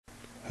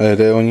Hey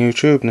there on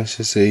YouTube, this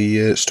is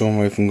the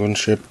stormraven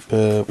gunship,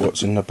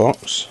 what's in the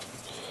box.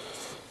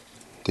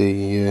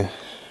 The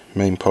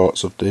main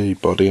parts of the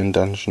body and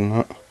dash and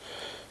that,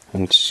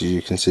 and so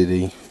you can see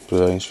the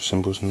blades for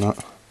symbols and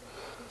that.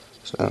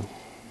 So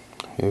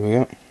here we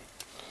go.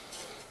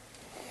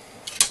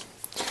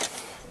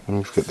 And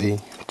we've got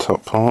the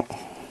top part,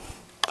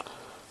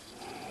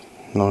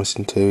 nice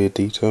interior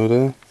detail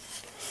there.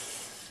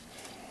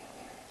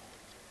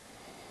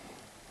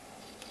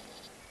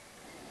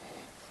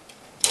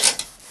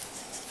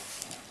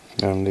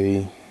 And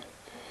the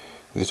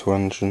little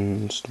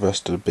engines, the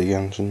rest of the big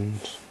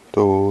engines,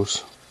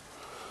 doors,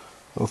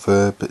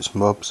 other bits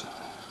and bobs.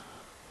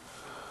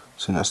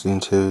 So that's the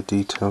interior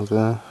detail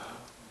there.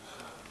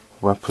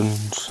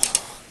 Weapons,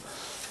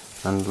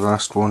 and the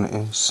last one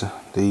is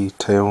the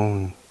tail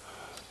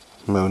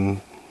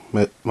and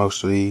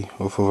most of the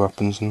other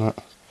weapons and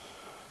that.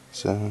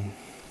 So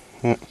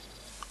yeah,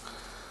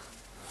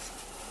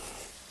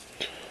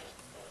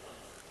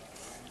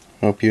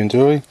 hope you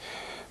enjoy.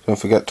 Don't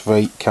forget to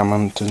rate,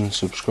 comment and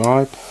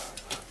subscribe,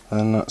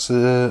 and that's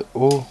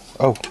all.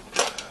 Oh,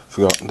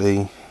 forgot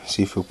the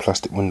seafood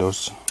plastic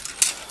windows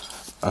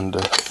and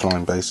the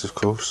flying base, of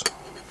course.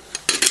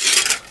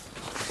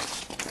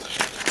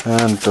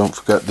 And don't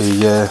forget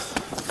the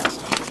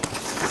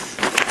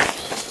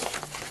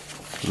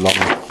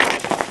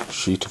long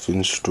sheet of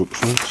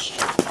instructions.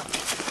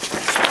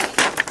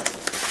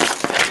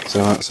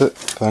 So that's it.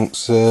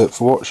 Thanks for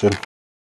watching.